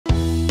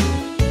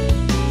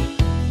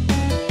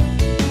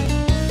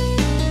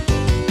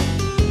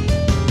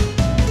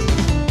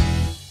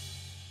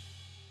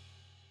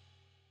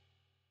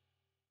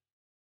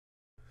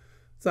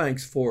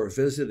Thanks for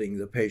visiting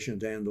the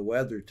patient and the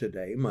weather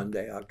today,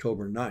 Monday,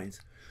 October 9th.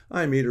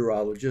 I'm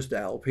meteorologist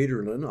Al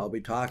Peterlin. I'll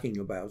be talking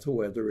about the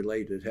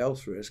weather-related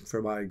health risk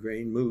for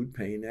migraine, mood,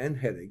 pain, and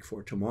headache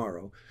for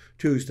tomorrow,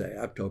 Tuesday,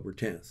 October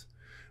 10th.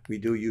 We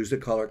do use a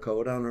color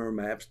code on our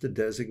maps to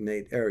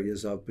designate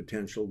areas of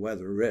potential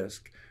weather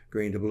risk.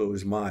 Green to blue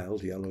is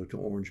mild, yellow to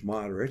orange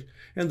moderate,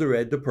 and the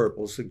red to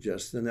purple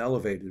suggests an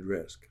elevated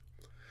risk.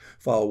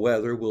 Fall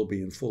weather will be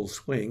in full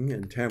swing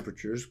and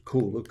temperatures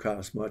cool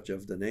across much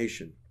of the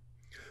nation.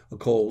 A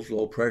cold,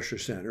 low-pressure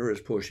center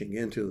is pushing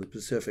into the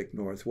Pacific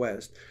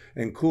Northwest,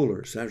 and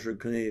cooler central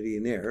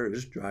Canadian air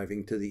is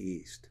driving to the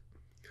east.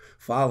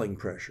 Falling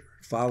pressure,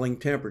 falling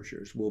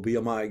temperatures will be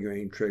a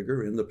migraine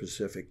trigger in the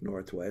Pacific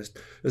Northwest,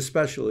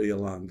 especially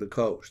along the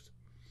coast.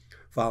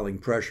 Falling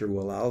pressure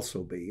will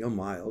also be a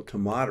mild to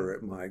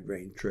moderate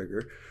migraine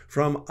trigger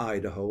from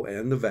Idaho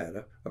and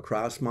Nevada,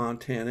 across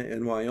Montana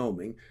and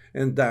Wyoming,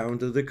 and down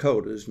to the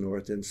Dakotas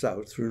north and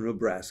south through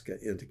Nebraska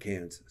into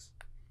Kansas.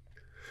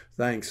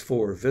 Thanks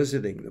for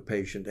visiting the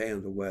patient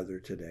and the weather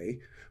today.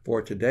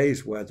 For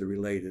today's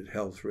weather-related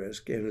health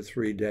risk and a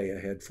 3-day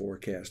ahead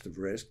forecast of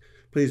risk,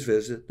 please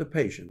visit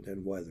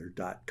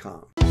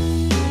thepatientandweather.com.